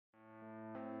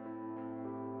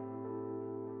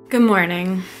Good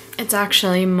morning. It's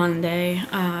actually Monday.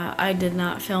 I did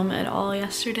not film at all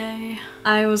yesterday.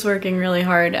 I was working really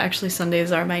hard. Actually,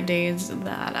 Sundays are my days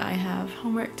that I have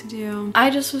homework to do. I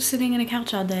just was sitting in a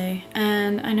couch all day,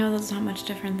 and I know that's not much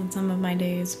different than some of my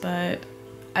days, but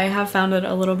I have found it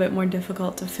a little bit more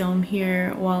difficult to film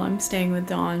here while I'm staying with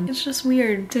Dawn. It's just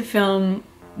weird to film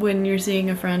when you're seeing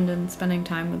a friend and spending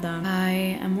time with them. I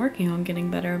am working on getting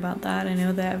better about that. I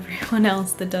know that everyone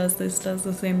else that does this does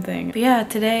the same thing. But yeah,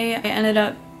 today I ended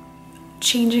up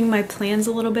changing my plans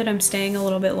a little bit. I'm staying a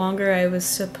little bit longer. I was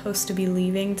supposed to be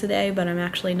leaving today, but I'm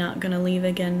actually not gonna leave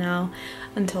again now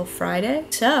until Friday.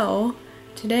 So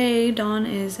today Dawn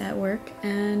is at work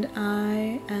and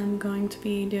I am going to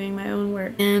be doing my own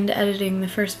work and editing the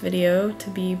first video to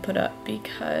be put up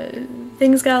because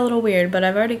things got a little weird, but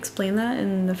I've already explained that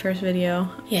in the first video.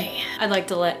 Yay. I'd like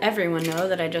to let everyone know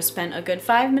that I just spent a good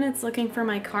 5 minutes looking for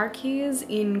my car keys,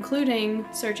 including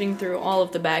searching through all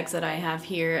of the bags that I have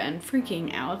here and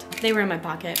freaking out. They were in my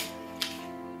pocket.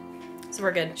 So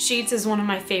we're good. Sheetz is one of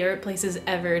my favorite places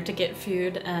ever to get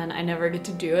food, and I never get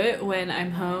to do it when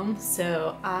I'm home.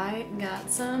 So I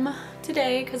got some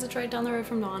today because it's right down the road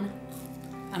from Dawn,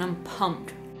 and I'm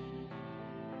pumped.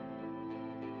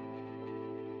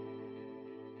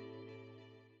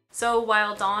 So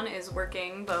while Dawn is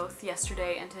working both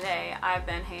yesterday and today, I've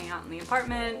been hanging out in the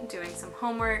apartment, doing some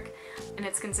homework, and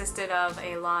it's consisted of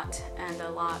a lot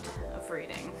of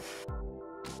reading.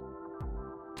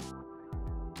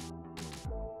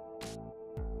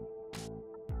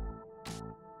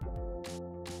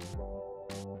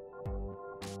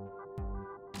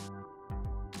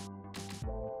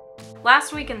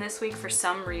 Last week and this week, for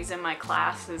some reason, my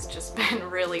class has just been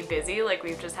really busy. Like,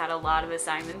 we've just had a lot of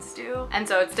assignments due. And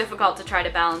so it's difficult to try to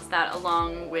balance that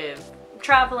along with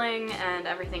traveling and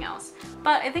everything else.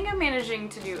 But I think I'm managing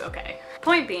to do okay.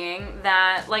 Point being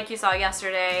that, like you saw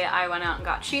yesterday, I went out and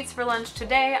got Sheetz for lunch.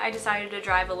 Today, I decided to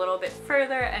drive a little bit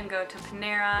further and go to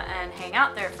Panera and hang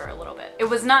out there for a little bit. It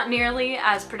was not nearly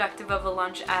as productive of a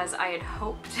lunch as I had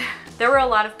hoped. There were a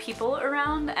lot of people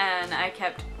around, and I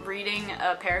kept reading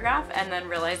a paragraph and then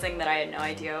realizing that I had no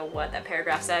idea what that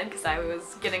paragraph said because I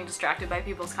was getting distracted by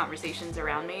people's conversations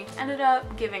around me. Ended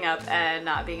up giving up and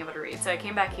not being able to read. So I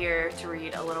came back here to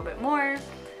read a little bit more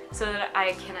so that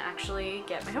I can actually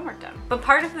get my homework done. But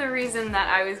part of the reason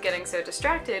that I was getting so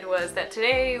distracted was that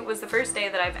today was the first day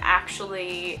that I've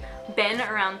actually been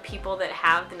around people that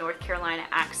have the North Carolina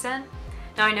accent.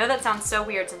 Now, I know that sounds so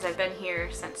weird since I've been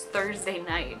here since Thursday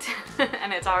night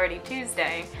and it's already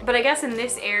Tuesday, but I guess in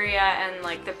this area and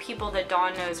like the people that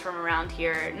Dawn knows from around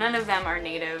here, none of them are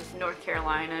native North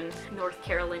Carolinian.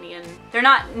 They're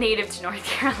not native to North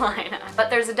Carolina, but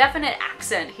there's a definite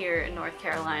accent here in North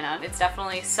Carolina. It's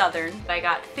definitely Southern. I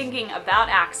got thinking about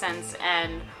accents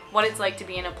and what it's like to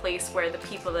be in a place where the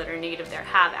people that are native there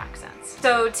have accents.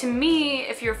 So to me,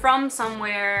 if you're from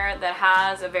somewhere that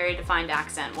has a very defined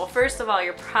accent, well, first of all,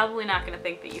 you're probably not gonna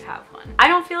think that you have one. I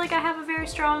don't feel like I have a very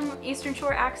strong Eastern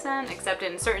Shore accent, except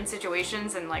in certain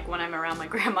situations and like when I'm around my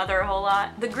grandmother a whole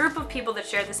lot. The group of people that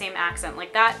share the same accent,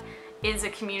 like that is a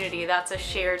community, that's a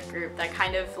shared group that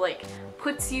kind of like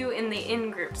puts you in the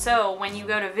in-group. So when you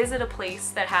go to visit a place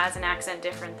that has an accent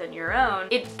different than your own,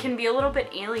 it can be a little bit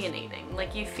alienating.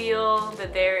 Like, you feel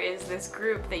that there is this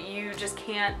group that you just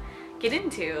can't get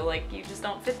into, like you just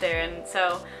don't fit there. And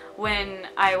so when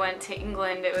I went to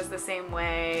England, it was the same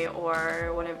way,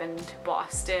 or when I've been to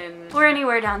Boston or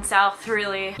anywhere down south,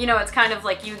 really. You know, it's kind of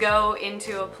like you go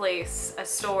into a place, a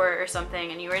store or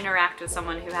something, and you interact with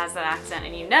someone who has that accent,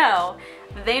 and you know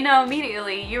that they know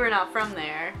immediately you are not from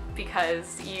there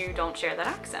because you don't share that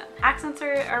accent. Accents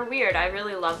are weird. I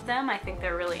really love them. I think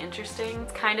they're really interesting.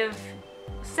 It's kind of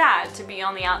sad to be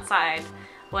on the outside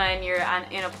when you're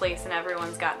in a place and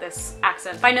everyone's got this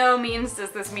accent. By no means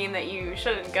does this mean that you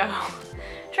shouldn't go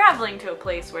traveling to a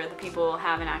place where the people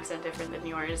have an accent different than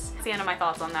yours. That's the end of my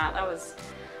thoughts on that. That was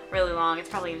really long. It's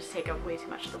probably going to take up way too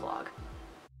much of the vlog.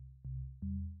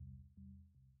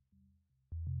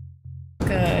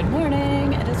 Good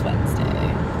morning, it is Wednesday.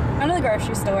 I'm to the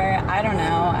grocery store. I don't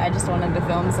know, I just wanted to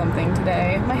film something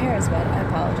today. My hair is wet, I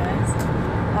apologize.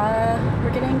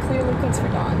 We're getting clear liquids for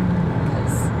Dawn.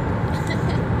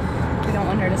 We don't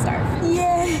want her to starve.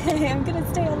 Yay! I'm gonna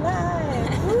stay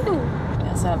alive! Woo! I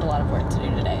also have a lot of work to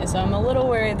do today, so I'm a little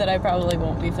worried that I probably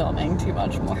won't be filming too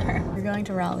much more. We're going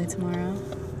to Raleigh tomorrow,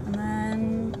 and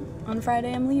then on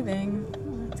Friday I'm leaving.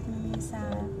 Oh, it's gonna be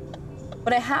sad.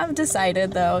 What I have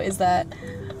decided, though, is that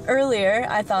Earlier,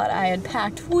 I thought I had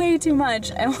packed way too much,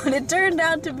 and what it turned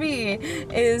out to be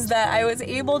is that I was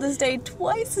able to stay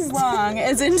twice as long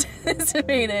as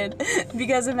anticipated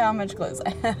because of how much clothes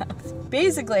I have.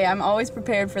 Basically, I'm always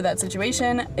prepared for that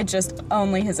situation. It just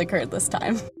only has occurred this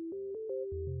time.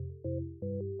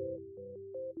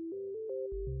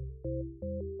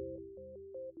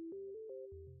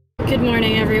 Good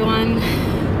morning, everyone.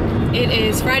 It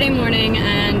is Friday morning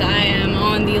and I am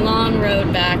on the long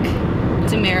road back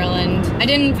to Maryland. I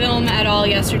didn't film at all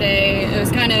yesterday. It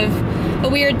was kind of a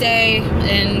weird day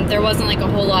and there wasn't like a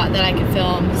whole lot that I could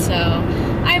film, so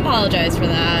I apologize for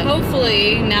that.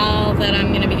 Hopefully, now that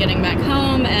I'm gonna be getting back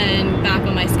home and back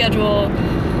on my schedule,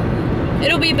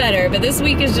 it'll be better, but this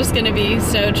week is just gonna be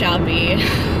so choppy.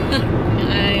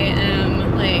 I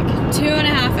am like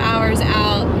 2.5 hours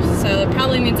out, so that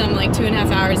probably means I'm like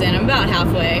 2.5 hours in. I'm about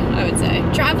halfway, I would say.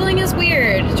 Traveling is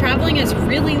weird. Traveling is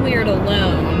really weird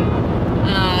alone.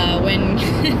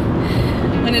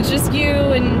 When it's just you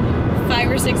and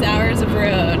 5 or 6 hours of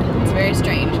road. It's very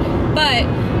strange. But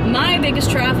my biggest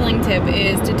traveling tip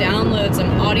is to download some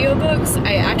audiobooks.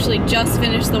 I actually just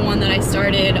finished the one that I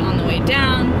started on the way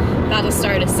down, about to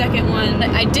start a second one.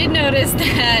 I did notice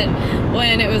that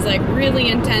when it was like really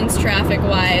intense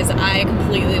traffic-wise, I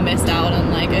completely missed out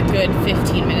on like a good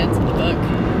 15 minutes of the book.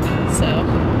 So,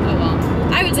 oh well.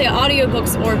 I would say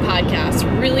audiobooks or podcasts,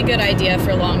 really good idea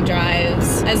for long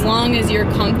drives, as long as you're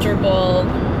comfortable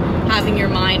having your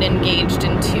mind engaged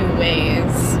in 2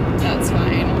 ways. That's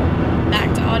fine.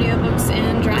 Back to audiobooks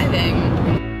and driving.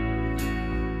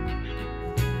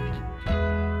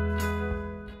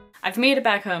 I've made it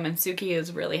back home and Suki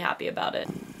is really happy about it.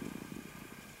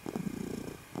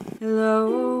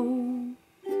 Hello,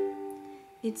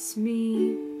 it's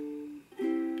me.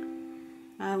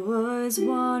 I was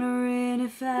wondering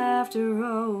if after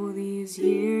all these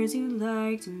years you'd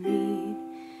like to meet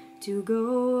to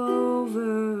go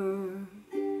over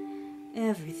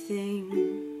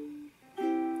everything.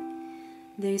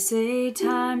 They say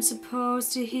time's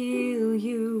supposed to heal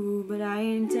you, but I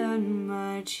ain't done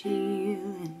much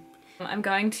healing. I'm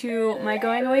going to my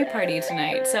going away party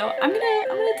tonight, so I'm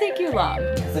gonna take you along.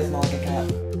 Say small like a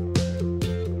cat.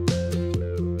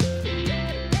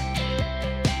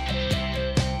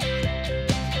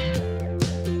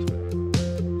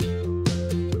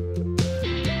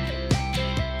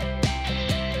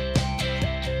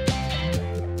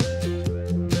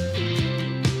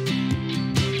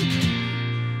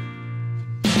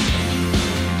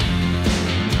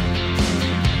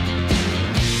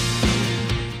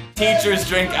 Teachers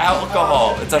drink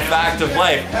alcohol. It's a fact of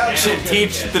life. You should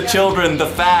teach the children the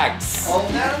facts.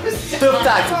 The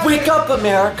facts. Wake up,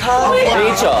 America.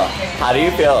 Rachel, how do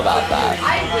you feel about that?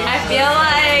 I feel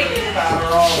like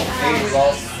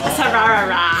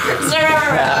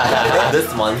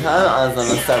This one time I was on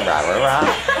the Sarara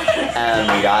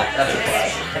and we got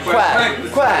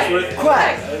quack, quack,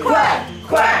 quack, quack,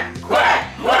 quack, quack,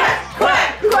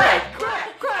 quack, quack,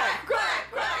 quack.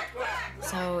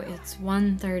 So it's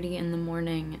 1:30 in the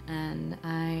morning and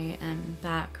I am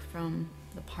back from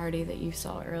the party that you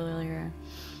saw earlier.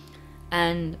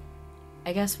 And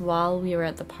I guess while we were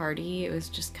at the party, it was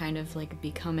just kind of like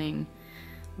becoming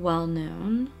well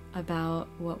known about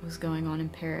what was going on in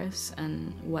Paris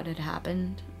and what had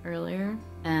happened earlier.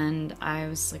 And I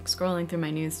was like scrolling through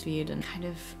my newsfeed and kind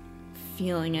of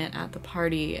feeling it at the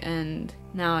party, and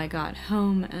now I got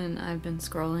home and I've been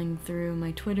scrolling through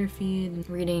my Twitter feed and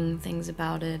reading things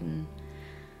about it, and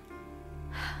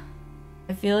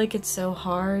I feel like it's so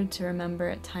hard to remember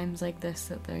at times like this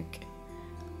that like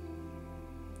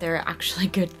there are actually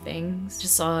good things.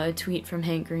 Just saw a tweet from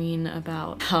Hank Green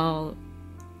about how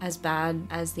as bad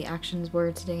as the actions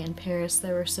were today in Paris,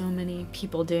 there were so many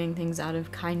people doing things out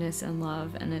of kindness and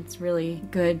love, and it's really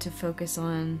good to focus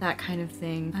on that kind of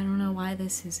thing. I don't know why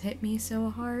this has hit me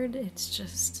so hard. It's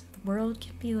just, the world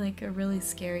can be like a really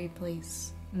scary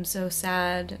place. I'm so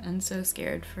sad and so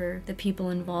scared for the people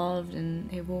involved,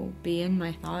 and it will be in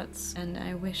my thoughts, and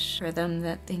I wish for them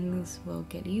that things will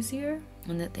get easier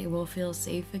and that they will feel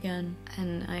safe again.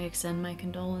 And I extend my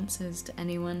condolences to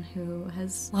anyone who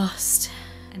has lost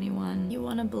anyone. You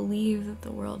want to believe that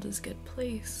the world is a good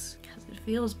place because it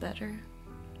feels better.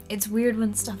 It's weird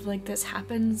when stuff like this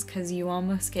happens because you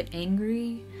almost get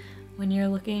angry when you're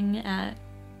looking at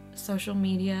social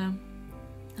media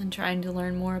and trying to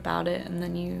learn more about it, and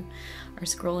then you are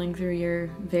scrolling through your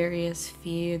various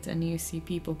feeds and you see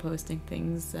people posting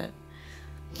things that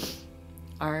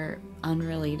are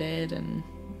unrelated and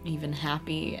even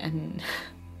happy, and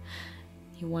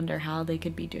you wonder how they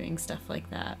could be doing stuff like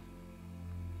that.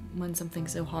 when something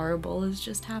so horrible has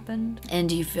just happened? And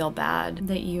do you feel bad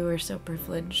that you are so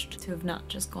privileged to have not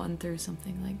just gone through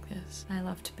something like this? I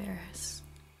left Paris.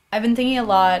 I've been thinking a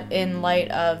lot in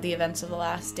light of the events of the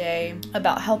last day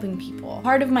about helping people.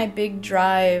 Part of my big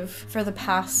drive for the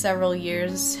past several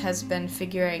years has been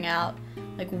figuring out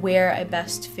like where I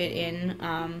best fit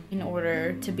in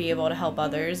order to be able to help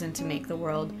others and to make the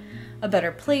world a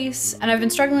better place. And I've been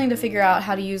struggling to figure out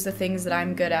how to use the things that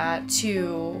I'm good at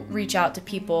to reach out to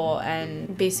people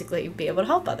and basically be able to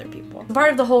help other people.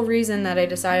 Part of the whole reason that I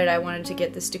decided I wanted to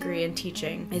get this degree in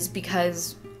teaching is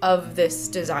because of this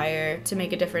desire to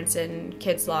make a difference in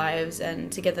kids' lives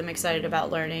and to get them excited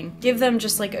about learning. Give them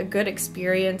just like a good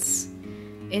experience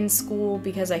in school,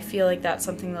 because I feel like that's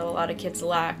something that a lot of kids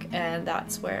lack, and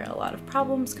that's where a lot of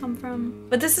problems come from.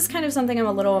 But this is kind of something I'm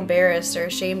a little embarrassed or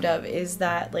ashamed of, is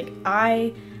that like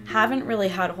I haven't really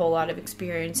had a whole lot of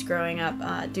experience growing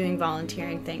up doing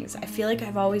volunteering things. I feel like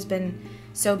I've always been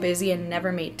so busy and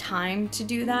never made time to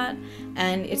do that,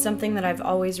 and it's something that I've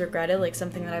always regretted, like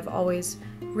something that I've always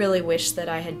really wished that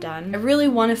I had done. I really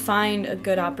want to find a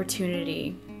good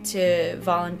opportunity to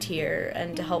volunteer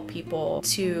and to help people,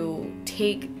 to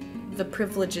take the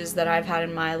privileges that I've had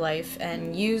in my life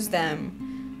and use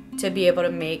them to be able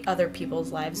to make other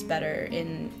people's lives better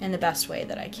in the best way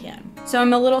that I can. So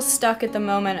I'm a little stuck at the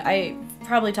moment. I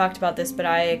probably talked about this, but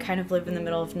I kind of live in the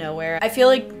middle of nowhere. I feel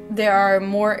like there are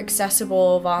more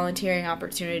accessible volunteering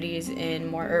opportunities in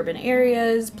more urban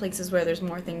areas, places where there's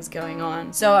more things going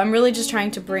on. So I'm really just trying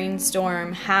to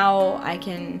brainstorm how I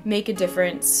can make a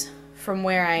difference from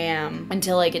where I am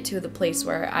until I get to the place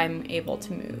where I'm able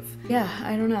to move. Yeah,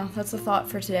 I don't know. That's a thought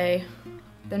for today.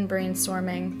 Been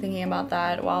brainstorming, thinking about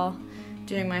that while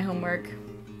doing my homework.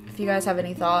 If you guys have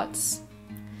any thoughts,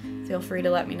 feel free to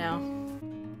let me know.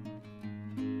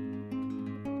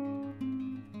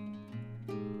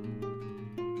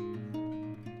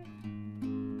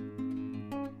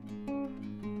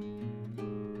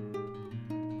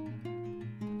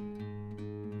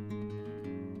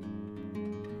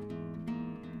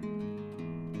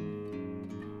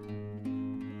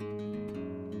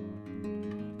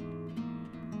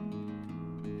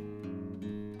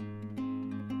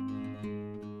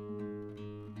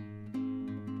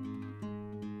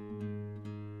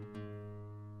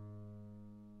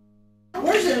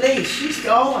 Where's Elise? She's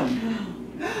going.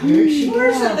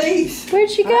 Where's Elise? Where'd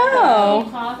she go?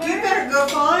 You better go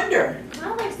find her.